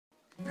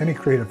any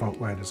creative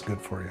outlet is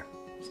good for you.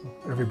 So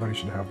everybody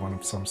should have one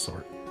of some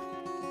sort.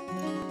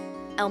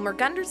 Elmer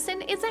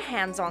Gunderson is a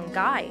hands-on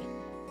guy.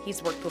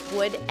 He's worked with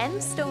wood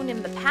and stone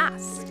in the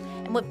past,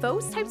 and with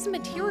those types of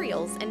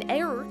materials, an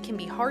error can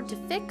be hard to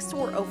fix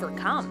or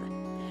overcome.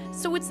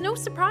 So it's no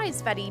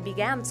surprise that he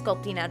began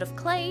sculpting out of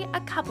clay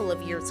a couple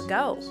of years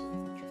ago.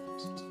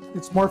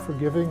 It's more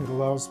forgiving. It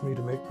allows me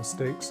to make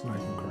mistakes and I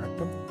can correct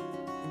them.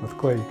 With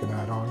clay you can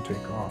add on,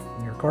 take off.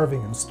 When you're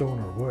carving in stone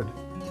or wood,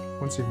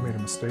 once you've made a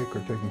mistake or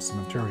taken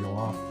some material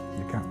off,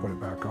 you can't put it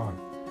back on.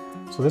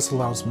 So this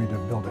allows me to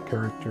build a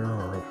character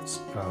or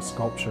a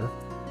sculpture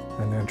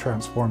and then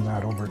transform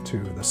that over to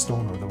the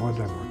stone or the wood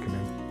I'm working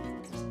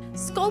in.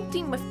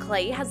 Sculpting with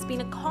clay has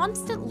been a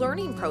constant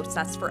learning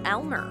process for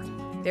Elmer.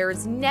 There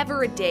is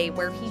never a day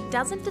where he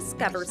doesn't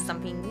discover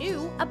something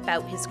new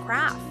about his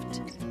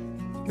craft.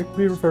 It can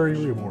be very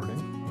rewarding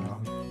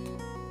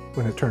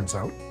when it turns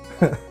out.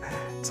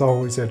 It's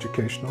always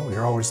educational,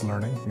 you're always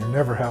learning, you're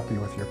never happy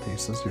with your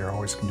pieces, you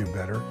always can do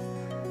better.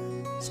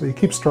 So you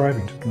keep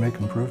striving to make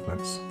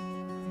improvements.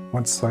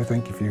 Once I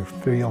think if you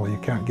feel you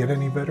can't get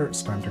any better,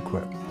 it's time to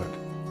quit, but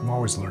I'm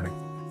always learning.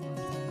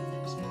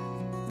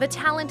 The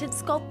talented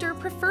sculptor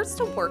prefers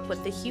to work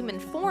with the human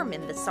form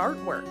in this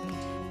artwork,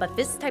 but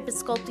this type of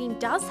sculpting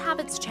does have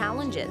its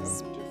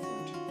challenges.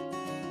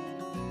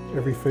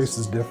 Every face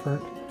is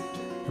different.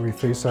 Every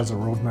face has a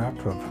roadmap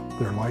of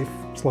their life.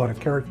 There's a lot of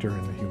character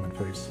in the human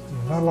face.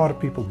 Not a lot of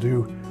people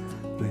do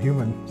the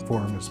human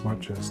form as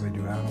much as they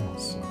do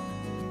animals, so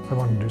I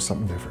wanted to do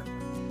something different.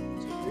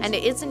 And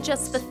it isn't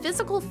just the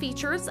physical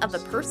features of a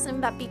person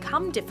that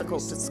become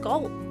difficult to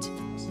sculpt.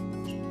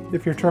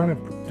 If you're trying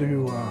to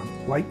do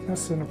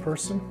likeness in a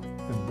person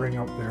and bring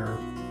out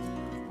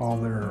all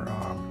their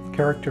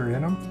character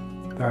in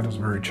them, that is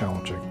very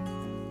challenging.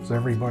 Because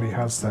everybody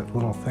has that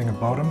little thing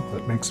about them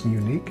that makes them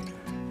unique,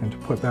 and to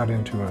put that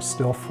into a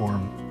still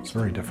form is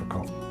very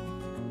difficult.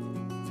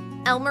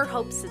 Elmer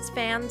hopes his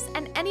fans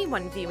and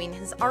anyone viewing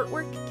his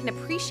artwork can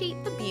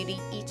appreciate the beauty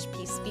each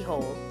piece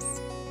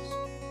beholds.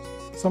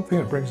 Something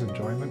that brings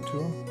enjoyment to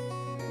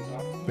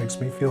them. Makes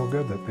me feel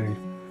good that they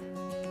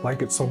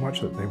like it so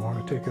much that they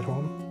want to take it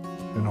home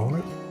and own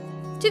it.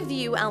 To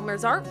view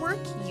Elmer's artwork,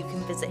 you can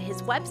visit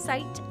his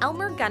website,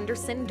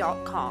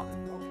 elmergunderson.com.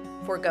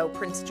 For Go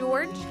Prince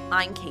George,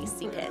 I'm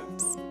Casey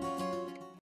Pitts.